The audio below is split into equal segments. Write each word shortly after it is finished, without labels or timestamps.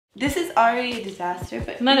This is already a disaster,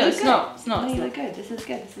 but no, it's not. It's not. No, you look good. This is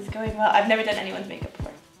good. This is going well. I've never done anyone's makeup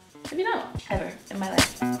before. Have you not? Ever in my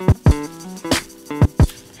life.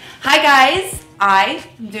 Hi guys, I'm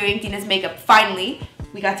doing Dina's makeup. Finally,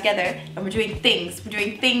 we got together and we're doing things. We're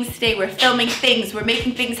doing things today. We're filming things. We're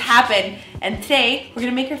making things happen. And today, we're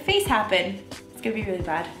gonna make her face happen. It's gonna be really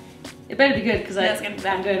bad. It better be good because it's gonna be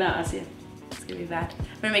bad. I'm going out, Ascia. It's gonna be bad.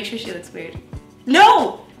 I'm gonna make sure she looks weird.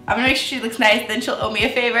 No! I'm gonna make sure she looks nice, then she'll owe me a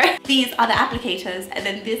favor. These are the applicators, and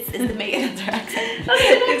then this is the makeup. That's it.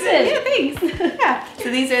 Yeah, thanks. Yeah. So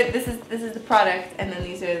this is the product, and then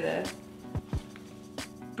these are the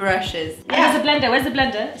brushes. Yeah. There's a blender. Where's the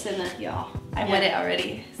blender? It's in there. Yeah. I wet it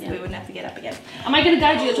already, so we wouldn't have to get up again. Am I gonna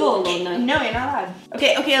guide you at all, or no? No, you're not allowed.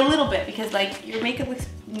 Okay, a little bit, because like your makeup looks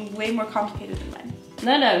way more complicated than mine.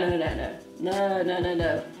 No.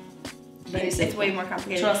 It's way more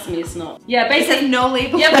complicated. Trust me, it's not. Yeah, basically. It says no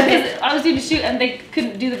label. Yeah, because I was doing a shoot and they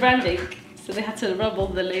couldn't do the branding, so they had to rub all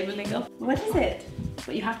the labeling off. What is it?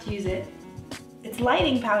 But you have to use it. It's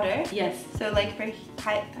lighting powder. Yes. So like for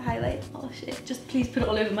highlight. Oh shit! Just please put it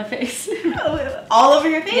all over my face. All over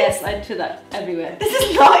your face? Yes, I put that everywhere. This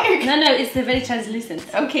is not your. No, it's very translucent.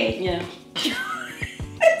 Okay. Yeah.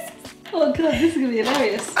 Oh god, this is gonna be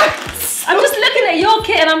hilarious. I'm just looking at your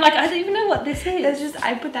kit and I'm like, I don't even know what this is. That's just,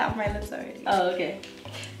 I put that on my lips already. Oh, okay.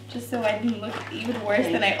 Just so I didn't look even worse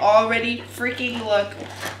than I already freaking look.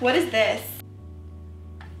 What is this?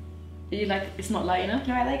 Are you like, it's not light enough?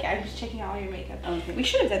 No, I like it. I was checking out all your makeup. Oh, okay. We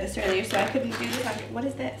should have done this earlier so I couldn't do this on your, what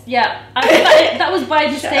is this? Yeah, that was by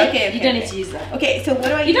mistake. Okay, you don't need to use that. Okay, so what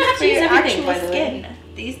do I use? You don't have to use everything, actual by the skin? way.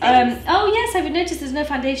 These things? Oh yes, I've noticed there's no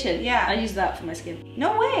foundation. Yeah. I use that for my skin.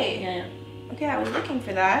 No way. Yeah. Okay, I was looking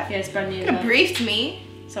for that. Yeah, it's brand new. You could have briefed me.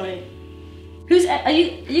 Sorry. Are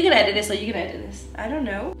you gonna edit this or are you gonna edit this? I don't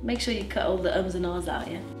know. Make sure you cut all the ums and ahs out,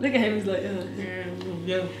 yeah? Look at him, he's like,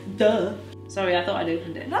 yeah. Duh. Sorry, I thought I'd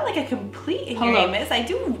opened it. Not like a complete ignoramus. I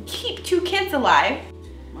do keep 2 kids alive.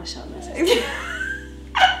 Mashallah.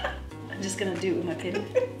 I'm just gonna do it with my pin.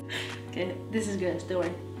 Okay, this is good, don't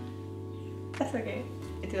worry. That's okay.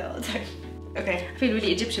 I do that all the time. Okay. I feel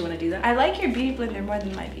really Egyptian when I do that. I like your beauty blender more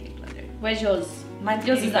than my beauty blender. Where's yours?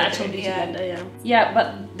 Yours is the actual beauty blender, yeah. Yeah,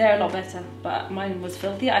 but they're a lot better. But mine was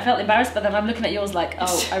filthy. I felt embarrassed, but then I'm looking at yours like,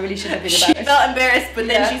 oh, I really should have been embarrassed. She felt embarrassed, but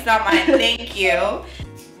then she saw mine. Thank you.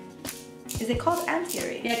 Is it called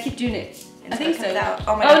Anti-Ray? Yeah, keep doing it. I think so. Out.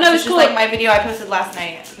 Oh my god, no, it's just like my video I posted last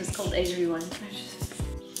night. It's called Asia Rewind.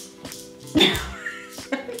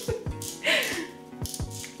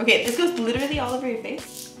 Okay, this goes literally all over your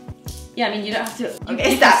face? Yeah, I mean, you don't have to.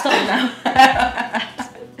 Okay, you stop now.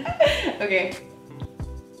 Okay.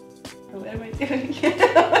 What am I doing? What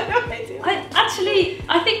am I doing?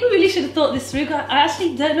 I think we really should have thought this through. I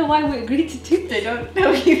actually don't know why we agreed to do this. I don't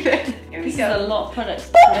know either. Here this we go. Is a lot of products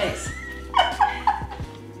to face.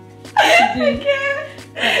 I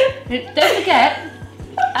can't. Don't forget.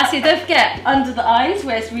 Actually, don't forget under the eyes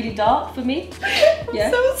where it's really dark for me.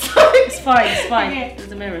 I'm so sorry. It's fine. Okay.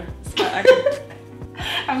 There's a mirror.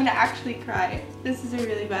 I'm gonna actually cry. This is a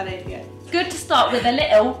really bad idea. It's good to start with a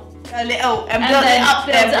little. And build it up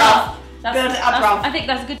there, bro. Build it up, bro. I think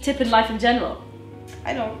that's a good tip in life in general.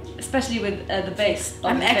 I don't. Especially with the base.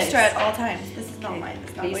 I'm extra at all times. This is not mine.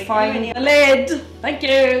 It's not Please find the lid. Thank you.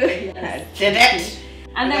 Yes. I did it.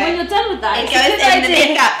 And then when you're done with that, it goes in the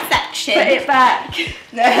makeup section. Put it back.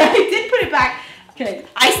 No, I did put it back. Okay.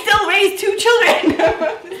 I still raised 2 children.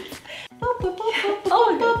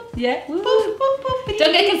 Oh, okay. Yeah.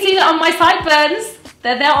 Don't get concealer on my sideburns.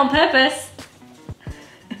 They're there on purpose.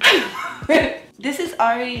 This is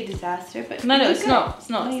already a disaster, but no, it's not. It's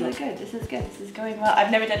not. No, you look good. This is good. This is going well.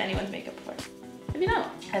 I've never done anyone's makeup before. Have you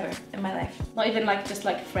not? Ever in my life. Not even like just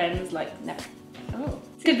like friends, like never. Oh.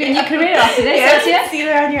 Could be a new career after this. Yeah,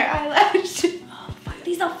 concealer on your eyelash. Oh, fuck,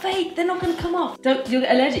 these are fake. They're not gonna come off. Don't. You're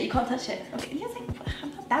allergic. You can't touch it. Okay. Yes, I'm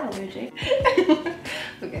not that allergic.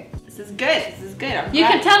 Okay. This is good. This is good. You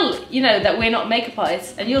can tell, you know, that we're not makeup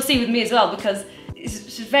artists, and you'll see with me as well because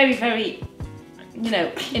it's very, very, you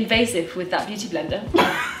know, invasive with that beauty blender.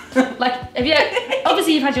 Like,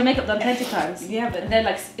 obviously you've had your makeup done plenty of times. Yeah, but they're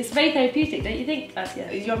like, it's very therapeutic, don't you think?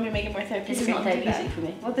 Yeah. You want me to make it more therapeutic? This is not therapeutic for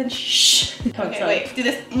me. Well then, shh. Okay, wait. Do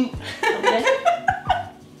this. Okay.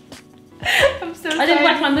 I'm so sorry. I didn't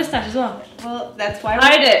wax my moustache as well. Well, that's why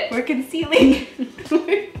we're concealing.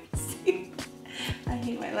 I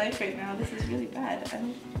hate my life right now. This is really bad.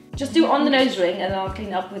 Just do on the nose ring and then I'll clean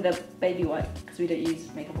it up with a baby wipe because we don't use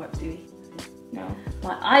makeup wipes, do we? No.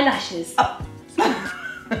 My eyelashes. Oh.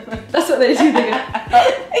 That's what they do. They go,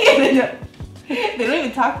 oh. They don't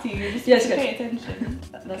even talk to you. Just pay attention.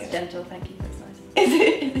 That's gentle. Thank you. That's nice. Is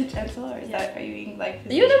it gentle or is that, are you being like...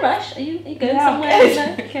 Are you in a rush? Are you going No. somewhere?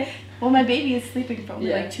 No? Okay. Well, my baby is sleeping for only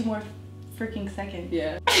Yeah. like 2 more freaking seconds.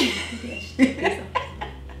 Yeah.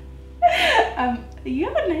 You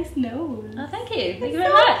have a nice nose. Oh, thank you. Thank you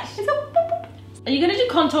very much. It's so... Are you going to do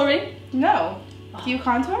contouring? No. Do you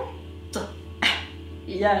contour?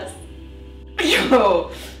 Yes.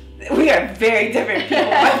 Yo, we are very different people,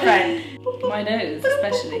 my friend. My nose,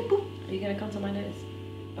 especially. Are you going to contour my nose?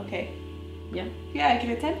 Okay. Yeah. Yeah, I can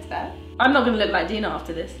attempt that. I'm not going to look like Dina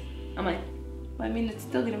after this, am I? Well, I mean, it's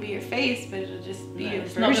still gonna be your face, but it'll just be No, a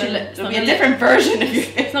it's not version. gonna look- It'll be a different version of your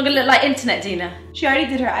face. It's not going to look like internet Dina. She already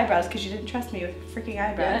did her eyebrows because she didn't trust me with freaking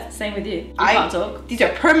eyebrows. Yeah, same with you. You I- can't talk. These are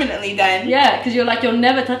permanently done. Yeah, because you're like, you're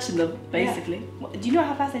never touching them, basically. Yeah. Well, do you know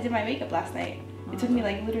how fast I did my makeup last night? It took me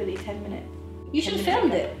like literally 10 minutes. You should have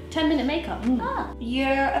filmed it. 10-minute makeup. Ah.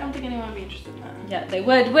 Yeah, I don't think anyone would be interested in that. Yeah, they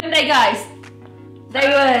would, wouldn't they, guys? They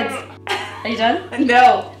would. Are you done?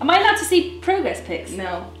 No. Am I allowed to see progress pics?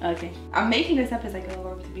 No. Okay. I'm making this up as I go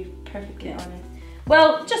along, to be perfectly honest.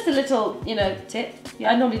 Well, just a little, tip.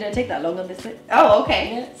 I normally don't take that long on this bit. Oh,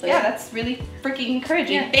 okay. Yeah, so yeah, yeah. that's really freaking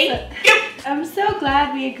encouraging. Yeah, Thank you. I'm so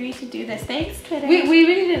glad we agreed to do this. Thanks, Twitter. We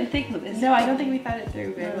really didn't think of this. No, I don't think we thought it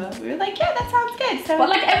through very well. We were like, yeah, that sounds good. So, But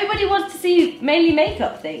like everybody wants to see mainly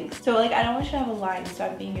makeup things. so like, I don't want you to have a line, so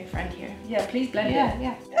I'm being your friend here. Yeah, please blend it.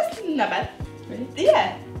 Yeah. That's not bad. Really?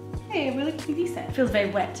 Yeah. Hey, we're looking decent. It feels very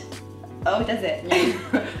wet. Oh, does it?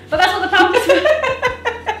 But that's what the powder's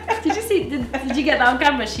for. Did you see? Did you get that on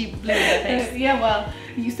camera? She blew in her face. Yeah, well,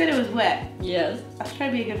 you said it was wet. Yes. I was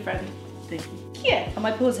trying to be a good friend. Thank you. Yeah. Are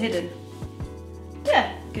my pores hidden?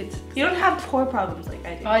 Yeah. Good. You don't have pore problems like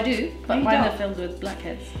I do. Oh, I do, but you mine don't. are filled with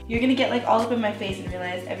blackheads. You're gonna get like all up in my face and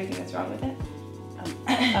realize everything that's wrong with it.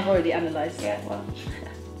 I've already analysed. Yeah, well.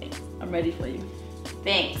 I'm ready for you.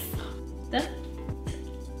 Thanks. Done?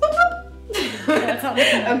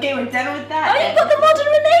 Okay, we're done with that. Oh, you've got the modern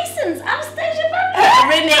Renaissance! Anastasia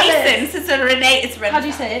Renaissance. It's a It's Renaissance. How do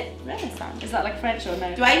you say it? Renaissance. Is that like French or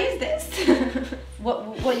no? Do I use this? What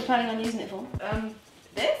are you planning on using it for?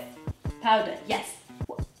 This? Powder. Yes.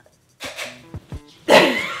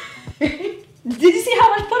 Did you see how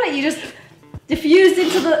much product you just diffused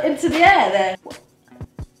into the air there?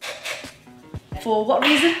 For what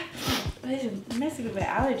reason? I'm messing with my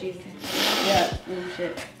allergies. Yeah. Oh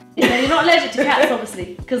shit. Yeah, you're not allergic to cats,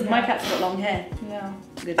 obviously, because my cat's got long hair. No.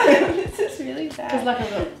 Good. This is really bad. Because like I've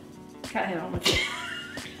got cat hair on my face.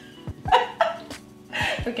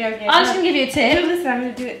 Okay. I'm just gonna give you a No, tip. listen, I'm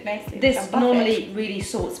gonna do it nicely. This I'll buff normally really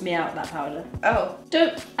sorts me out, that powder. it. Oh.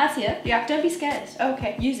 Don't, Ascia, Yeah. don't be scared.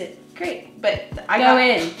 Okay. Use it. Great. But I Go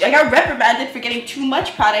in. got reprimanded for getting too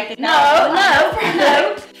much product. And No, now-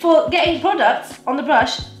 no. For getting products on the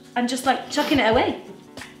brush and just like chucking it away.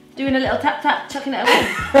 Doing a little tap tap, chucking it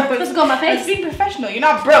away. Just got on my I was face. being professional. You're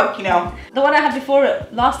not broke, you know. The one I had before,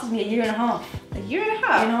 it lasted me a year and a half. A year and a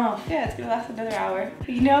half. Year and a half. Yeah, it's gonna last another hour.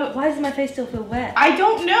 You know, Why does my face still feel wet? I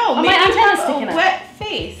don't know. Are my Maybe you antennas have sticking a out? wet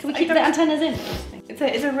face. Can we I keep the don't- antennas in?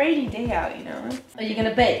 It's a rainy day out, you know. Are you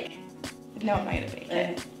gonna bake? No, I'm not gonna bake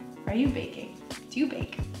it. Are you baking? Do you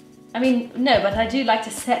bake? I mean, no, but I do like to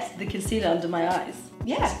set the concealer under my eyes.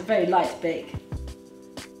 Yeah. It's a very light bake.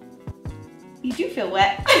 You do feel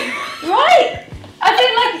wet. Right! I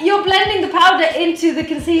feel like you're blending the powder into the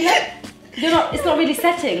concealer. It's not really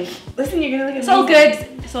setting. Listen, you're gonna look at It's all good.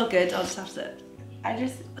 It's all good. I'll just have to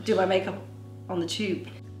do my makeup on the tube.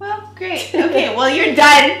 Well, great. Okay, well, you're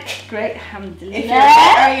done. Great. If Alhamdulillah. you're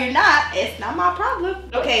wet or you're not, it's not my problem.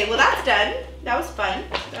 Okay, well, that's done. That was fun.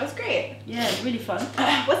 That was great. Yeah, it's really fun.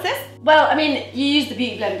 What's this? Well, I mean, you used the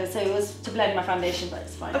beauty blender, so it was to blend my foundation, but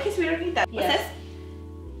it's fine. Okay, so we don't need that. Yeah. What's this?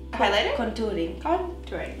 Highlighter? Contouring.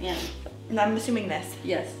 Contouring. Yeah. And I'm assuming this.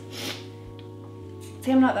 Yes.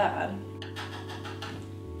 See, I'm not that bad.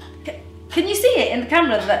 Can you see it in the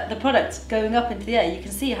camera that the product going up into the air? You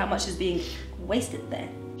can see how much is being wasted there.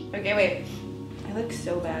 Okay, wait. I look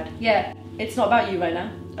so bad. Yeah, it's not about you right now.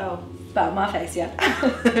 Oh. It's about my face, yeah.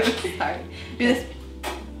 Sorry. Do this.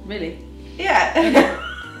 Really? Yeah.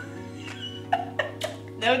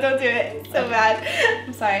 No, don't do it. It's so bad.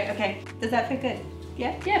 I'm sorry. Okay. Does that feel good?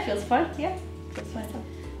 Yeah? Yeah, it feels fine. Yeah. Feels fine.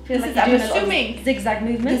 Feels This like is- you're I'm doing a lot of assuming zigzag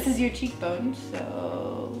movements. This is your cheekbone,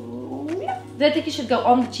 so yeah. I don't think you should go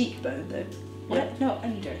on the cheekbone though. What? No,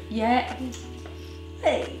 under. Yeah.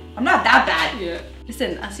 Hey. I'm not that bad. Yeah.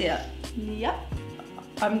 Listen, Ascia, Yep.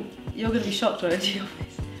 you're gonna be shocked when I do your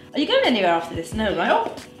face. Are you going anywhere after this? No, right?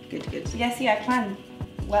 Nope. Good, good. Yeah, see, I planned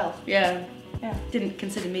well. Yeah. Yeah. Didn't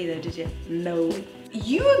consider me though, did you? No.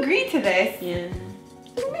 You agreed to this. Yeah.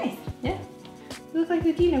 It's nice. Yeah. You look like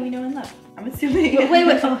the Dina we know and love. I'm assuming.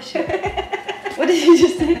 Wait. Oh shit. What did you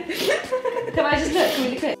just say? Can I just look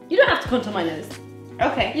really quick? You don't have to contour my nose.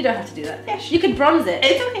 Okay. You don't have to do that. Yeah, sure. You could bronze it.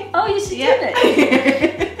 It's okay. Oh, you should do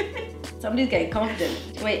it. Somebody's getting confident.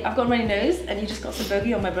 Wait, I've got a runny nose and you just got some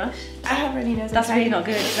bogey on my brush. I have runny nose. That's really not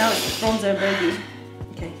good. Now it's bronzer and bogey.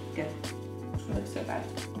 Okay, good. It looks so bad.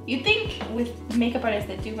 You'd think with makeup artists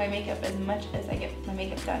that do my makeup as much as I get my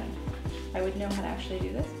makeup done, I would know how to actually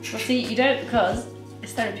do this. Well, see, you don't because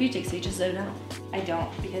it's therapeutic, so you just zone out. I don't,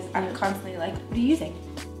 because I'm constantly like, what are you using?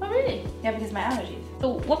 Oh, really? Yeah, because of my allergies.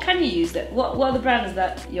 So what can you use then? What are the brands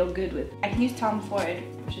that you're good with? I can use Tom Ford,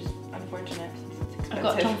 which is unfortunate since it's expensive. I've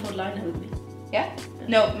got a Tom Ford liner with me. Yeah?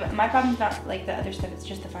 No, my problem's not like the other stuff, it's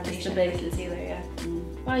just the foundation. It's the base. The concealer, yeah.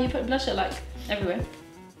 Wow, you put blusher like everywhere.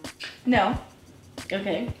 No.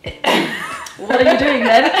 Okay. What are you doing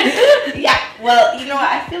then? Yeah, well, you know what?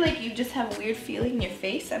 I feel like you just have a weird feeling in your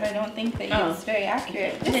face, and I don't think that it's very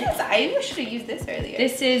accurate. I should have used this earlier.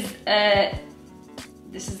 This is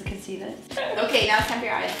the concealer. Okay, now it's time for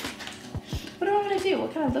your eyes. What do I want to do?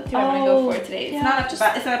 What kind of look do I want to go for today? It's not about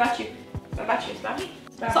you. It's not about you. It's about me.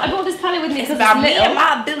 So I brought this palette with me because it's about me and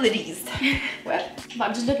my abilities. What? But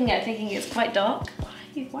I'm just looking at it thinking it's quite dark.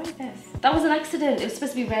 Why this? That was an accident. It was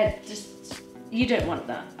supposed to be red. Just you don't want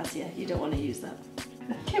that, Ascia. You don't want to use that.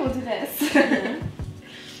 Okay, we'll do this.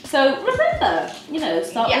 So remember, you know,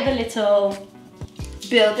 start with a little,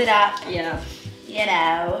 build it up. Yeah. You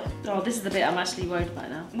know. Oh, this is the bit I'm actually worried about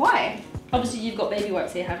now. Why? Obviously, you've got baby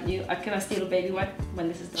wipes here, haven't you? Can I steal a baby wipe when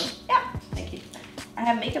this is done? Yeah. Thank you. I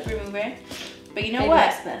have makeup remover. But you know baby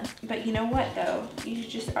what? But you know what though? You should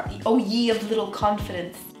just, oh ye of little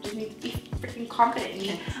confidence. You just need to be freaking confident in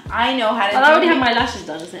me. I know how to do it. I already have my lashes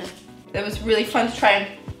done, isn't it? It was really fun to try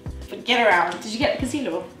and get around. Did you get the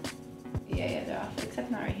concealer off? Yeah, they're off, except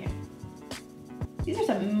not right here. These are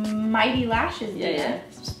some mighty lashes, yeah, yeah.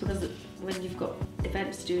 It's just because when you've got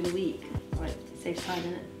events to do in a week, right, it saves time,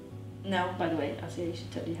 innit? No. By the way, Ascia, you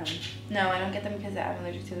should totally have them. No, I don't get them because I'm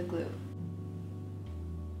allergic to the glue.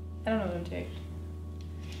 I don't know what I'm doing.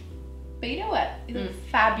 But you know what? You look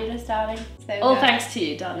fabulous, darling. So all thanks to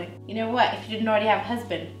you, darling. You know what? If you didn't already have a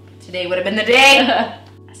husband, today would have been the day.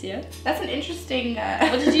 Ascia? That's an interesting...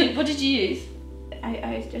 What did you use?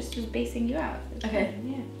 I just was basing you out. Okay.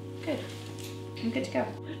 Yeah, good. I'm good to go.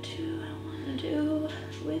 What do I want to do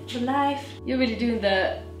with life? You're really doing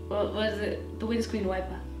the, what was it? The windscreen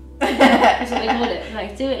wiper. That's what they call it.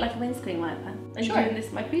 Like, do it like a windscreen wiper. And you're doing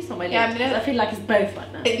this, my crease on my lid. Yeah, I feel like it's both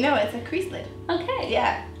right now. No, it's a crease lid. Okay.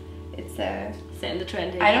 Yeah. It's setting the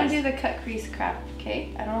trend here. I don't do the cut crease crap,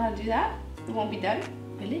 okay? I don't know how to do that. It won't be done.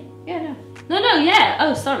 Really? Yeah, no, yeah.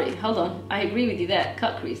 Oh, sorry. Hold on. I agree with you there.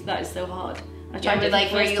 Cut crease. That is so hard. I tried to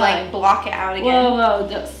like where you like block it out again. Whoa,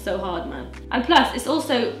 that's so hard, man. And plus, it's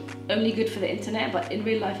also only good for the internet, but in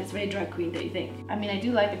real life, it's very drag queen, don't you think? I mean, I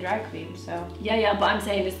do like a drag queen, so. Yeah, but I'm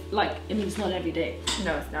saying it's like, I mean, it's not every day.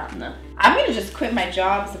 No, it's not. No. I'm gonna just quit my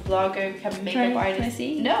job as a blogger, become a makeup artist. Can I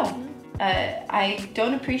see? No. I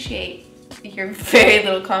don't appreciate your very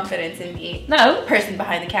little confidence in me. No. Person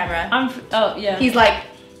behind the camera. Oh, yeah. He's like,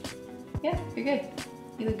 yeah, you're good.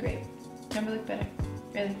 You look great. You never look better.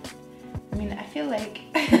 Really. I mean, I feel like...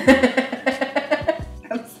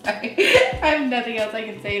 I'm sorry. I have nothing else I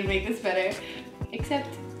can say to make this better. Except,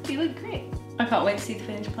 you look great. I can't wait to see the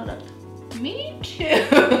finished product. Me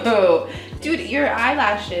too. Dude, your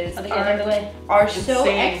eyelashes are so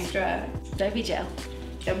extra. Don't be gel.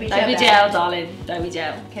 Don't be gel, darling. Don't be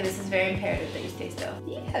gel. Okay, this is very imperative that you stay still.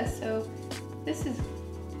 Yeah, so this is...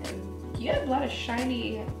 You have a lot of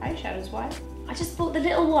shiny eyeshadows. Why? I just bought the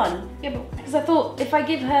little one. Yeah, but... Because I thought if I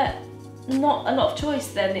give her not a lot of choice,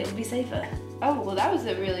 then it would be safer. Oh, well, that was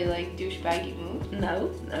a really, like, douchebaggy move.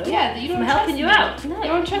 No. Yeah, you don't I'm helping you out. No. You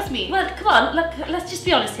don't trust me. Well, come on, look, let's just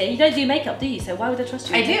be honest here. You don't do makeup, do you? So why would I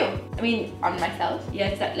trust you? I do. I mean... On myself? Yeah,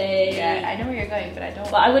 exactly. Yeah, I know where you're going, but I don't...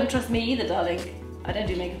 Well, I wouldn't trust me either, darling. I don't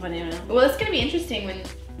do makeup on anyone else. Well, it's gonna be interesting when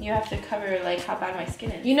you have to cover, like, how bad my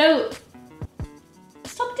skin is. You know...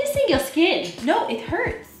 Stop dissing your skin. No, it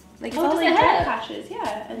hurts. Like, it's all like dark patches,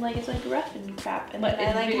 yeah. And, like, it's, like, rough and crap. And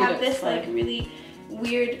then I, like, have this, like, really really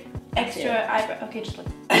weird extra eyebrow. Okay, just look.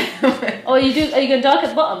 Oh, you do? Are you going dark at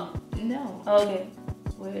the bottom? No. Oh, okay.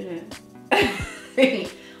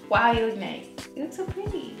 Wait. Wow, you look nice. You look so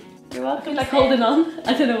pretty. You're welcome. I feel like holding on.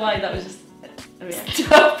 I don't know why, that was just a reaction.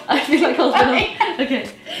 Stop. I feel like holding on. Okay.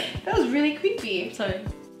 That was really creepy. Sorry.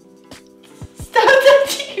 Stop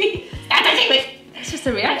touching me. Stop touching me. It's just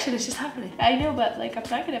a reaction, it's just happening. I know, but like, I'm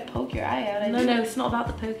not gonna poke your eye out. No, it's not about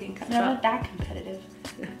the poking. It's not that competitive.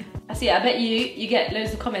 I bet you get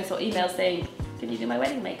loads of comments or emails saying, can you do my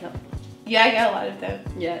wedding makeup? Yeah, I get a lot of them.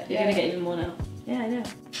 Yeah, you're gonna get even more now. Yeah, I know.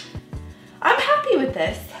 I'm happy with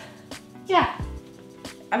this. Yeah,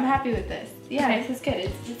 I'm happy with this. yeah, Okay. this is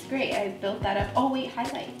good. It's great. I built that up. Oh wait,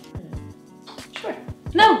 highlight. Sure.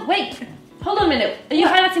 No, wait. Hold on a minute. Are you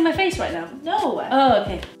What? highlighting my face right now? No. Oh,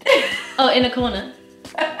 okay. Oh, in a corner.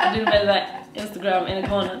 I'm doing better like Instagram in a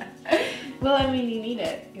corner. Well, I mean, you need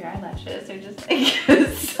it. Your eyelashes are just like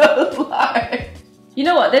so large. You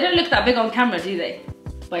know what? They don't look that big on camera, do they?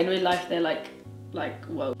 But in real life, they're like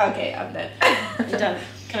whoa. Okay, I'm done. You're done.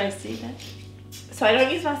 Can I see that? So I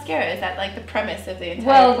don't use mascara. Is that like the premise of the entire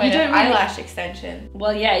Well, point you don't of really- eyelash extension?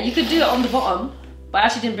 Well, yeah, you could do it on the bottom, but I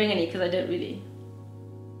actually didn't bring any because I don't really.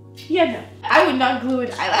 Yeah, no. I would not glue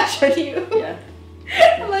an eyelash on you. Yeah.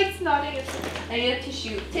 I'm like snotting. I need a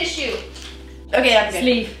tissue. Tissue. Okay, I'm good.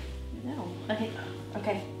 Sleeve. No. Okay.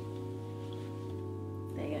 Okay.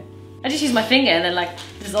 There you go. I just use my finger and then like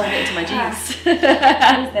dissolve it into my jeans. What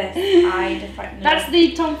is this? Eye define. No. That's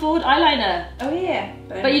the Tom Ford eyeliner. Oh yeah.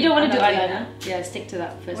 But you don't want to do I'm not doing eyeliner. Yeah, stick to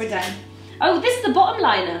that that. first. We're done. Oh, this is the bottom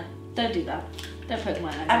liner. Don't do that. Don't poke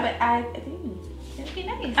my eyeliner. I think it'd be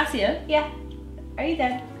nice. Ascia. Yeah. Are you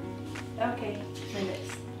done? Okay. My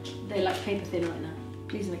lips. They're like paper thin right now.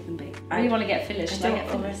 Please make them big. I I- really want to get fillers. Should I get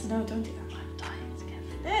Don't fillers? No, don't do that. I'm dying to get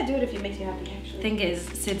fillers. Do it if it makes you happy, actually. Thing is,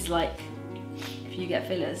 Sid's like, if you get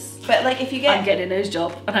fillers, But like, if you get I'm getting a nose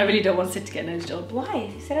job, and I really don't want Sid to get a nose job.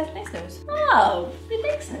 why? Sid has a nice nose. Oh, it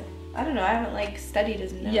makes it. I don't know. I haven't like studied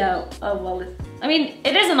his nose. Yeah. Oh well. I mean,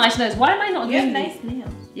 it is a nice nose. Why am I not You have doing nice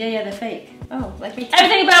nails. Yeah, yeah, they're fake. Oh, like my teeth.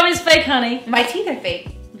 Everything about me is fake, honey. My teeth are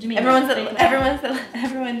fake. What do you mean? Everyone Fake?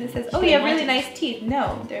 says, oh, Fake you have my really teeth. nice teeth.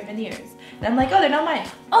 No, they're veneers. And I'm like, oh, they're not mine.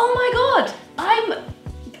 Oh my god!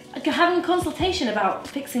 I'm having a consultation about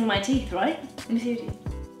fixing my teeth, right? Let me see your teeth.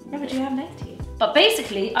 No, but you have nice teeth. But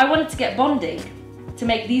basically, I wanted to get bonding to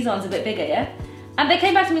make these ones a bit bigger, yeah? And they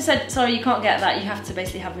came back to me and said, sorry, you can't get that. You have to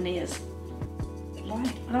basically have veneers. Why?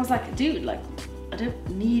 And I was like, dude, like, I don't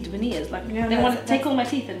need veneers. Like, Yeah, they that's- want to take all my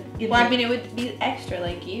teeth and give Well, me... I mean, it would be extra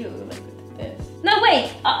like you, like with this. No,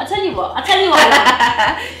 wait! I'll tell you what.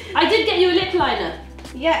 I did get you a lip liner.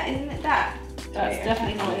 Yeah, isn't it that? That's Wait,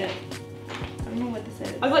 definitely I not can't it. see it. I don't know what this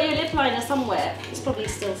is. I got you a lip liner somewhere. It's probably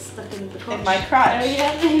still stuck in the crotch. In my crotch. Oh,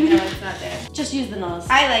 yeah. No, it's not there. Just use the NARS.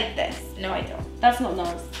 I like this. No, I don't. That's not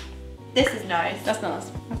NARS. This is nice. That's NARS.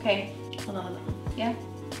 Okay. Hold on, hold on. Yeah.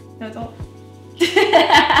 No, it's all. Look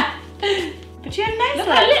But you have nice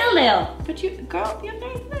how lips. little they are. But you, girl, you have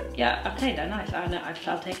nice lips. Yeah, okay, they're nice. I know,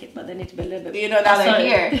 I'll take it, but they need to be a little bit. You know, now they're Sorry.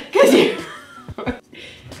 here. Cause you.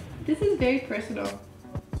 This is very personal.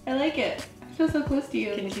 I like it. I feel so close to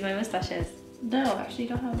you. Can you see my mustaches? No, actually, you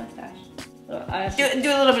don't have a mustache. Oh, I Do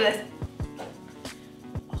a little bit of this.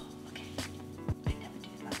 Oh, okay. I never do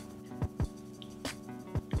that.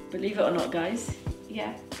 Believe it or not, guys.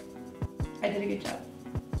 Yeah. I did a good job.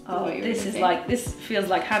 Oh, what you were this gonna is say. like, this feels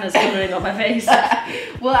like Hannah's colouring on my face.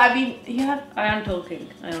 Well, I mean, you have. I am talking,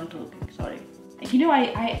 sorry. You know,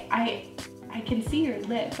 I can see your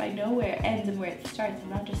lip. I know where it ends and where it starts. I'm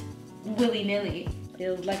not just willy nilly.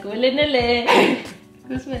 Feels like willy-nilly.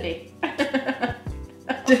 Who's Willy?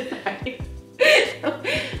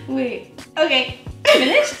 Wait. Okay.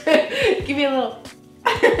 Finished? Give me a little.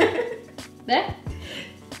 There?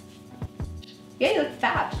 Yeah, you look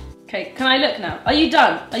fat. Okay, can I look now? Are you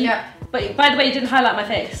done? Are you? Yeah. But by the way, you didn't highlight my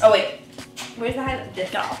face. Oh wait. Where's the highlight?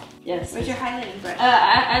 This. Yes. Where's your highlighting brush?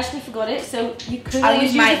 I actually forgot it, so you could I'll always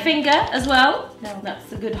use use mine. a finger as well. No.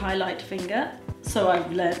 That's a good highlight finger. So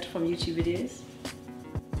I've learned from YouTube videos.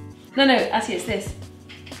 No, actually it's this.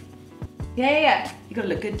 Yeah. You gotta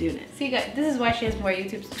look good doing it. See, guys, this is why she has more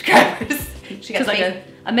YouTube subscribers. She Because got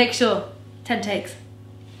I make sure 10 takes.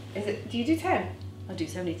 Is it? Do you do 10? I'll do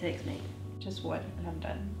 70 takes, mate. Just one, and I'm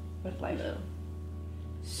done with life.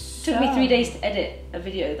 Took me 3 days to edit a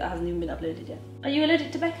video that hasn't even been uploaded yet. Are you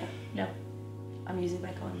allergic to Becca? No, I'm using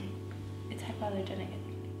Becca on you. it's hypoallergenic.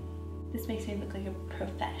 This makes me look like a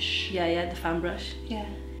profesh. Yeah, the fan brush. Yeah.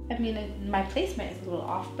 I mean, my placement is a little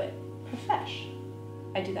off, but profesh.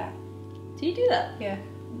 I do that. Do you do that? Yeah.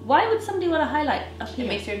 Why would somebody want to highlight up It here?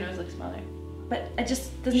 makes your nose look smaller. But it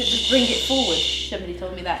doesn't it just bring it forward? Somebody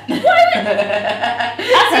told me that.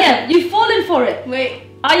 Ascia, you've fallen for it. Wait.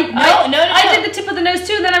 I did the tip of the nose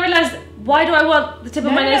too, and then I realised, why do I want the tip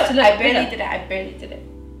of my nose to look I barely bigger? did it. I barely did it.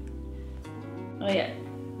 Oh yeah,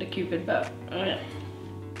 the cupid bow. Oh yeah.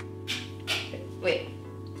 Wait.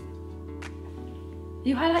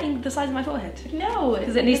 You highlighting the size of my forehead? No.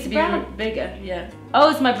 Because it needs it's to be brown. bigger. Yeah. Oh,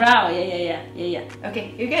 it's my brow. Yeah.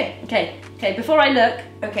 Okay, you're good. Okay. Before I look,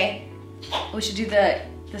 Okay. we should do the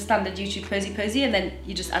standard YouTube posy, and then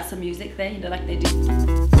you just add some music there. You know, like they do.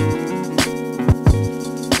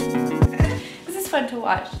 This is fun to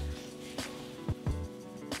watch.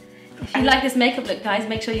 It If you like this makeup look, guys,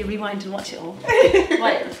 make sure you rewind and watch it all.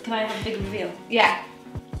 Right, can I have a big reveal? Yeah.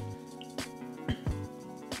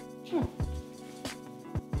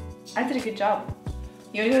 I did a good job.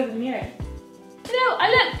 You wanna go to the mirror? You know,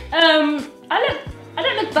 I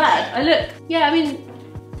don't look bad. Yeah, I mean,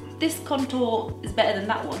 this contour is better than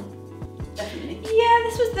that one. Definitely. Yeah,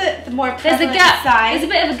 this was the more There's a prevalent gap. side. There's a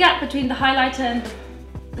bit of a gap between the highlighter and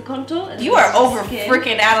the contour. And You are over skin.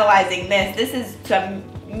 freaking analyzing this. This is some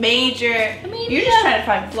major. I mean, you're just trying to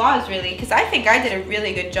find flaws, really, because I think I did a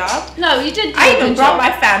really good job. No, you did. I even brought my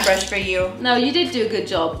fan brush for you. No, you did do a good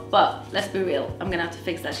job, but let's be real. I'm gonna have to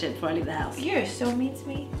fix that shit before I leave the house. You're so mean to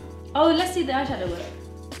me. Oh, let's see the eyeshadow work.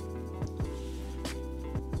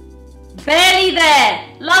 Barely there.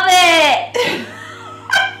 Love it.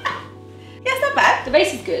 Yeah, it's not bad. The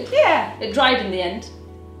base is good. Yeah. It dried in the end.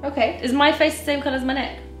 Okay. Is my face the same colour as my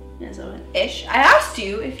neck? Yeah, it's alright. Ish. I asked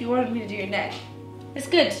you if you wanted me to do your neck. It's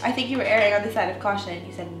good. I think you were erring on the side of caution and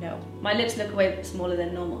you said no. My lips look way smaller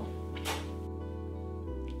than normal.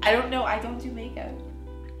 I don't know. I don't do makeup.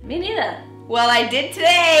 Me neither. Well, I did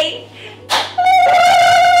today.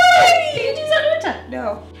 Can you do Zaruta?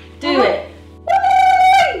 No. Do it.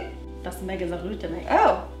 That's mega Zaruta, mate.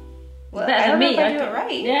 Oh. Well, Better I than don't me. know if I do it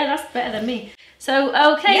right. Yeah, that's better than me. So,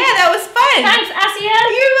 okay. Yeah, that was fun. Thanks, Ascia.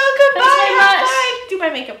 You're welcome. Thanks Bye. very much. Bye. Do my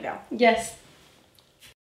makeup now. Yes.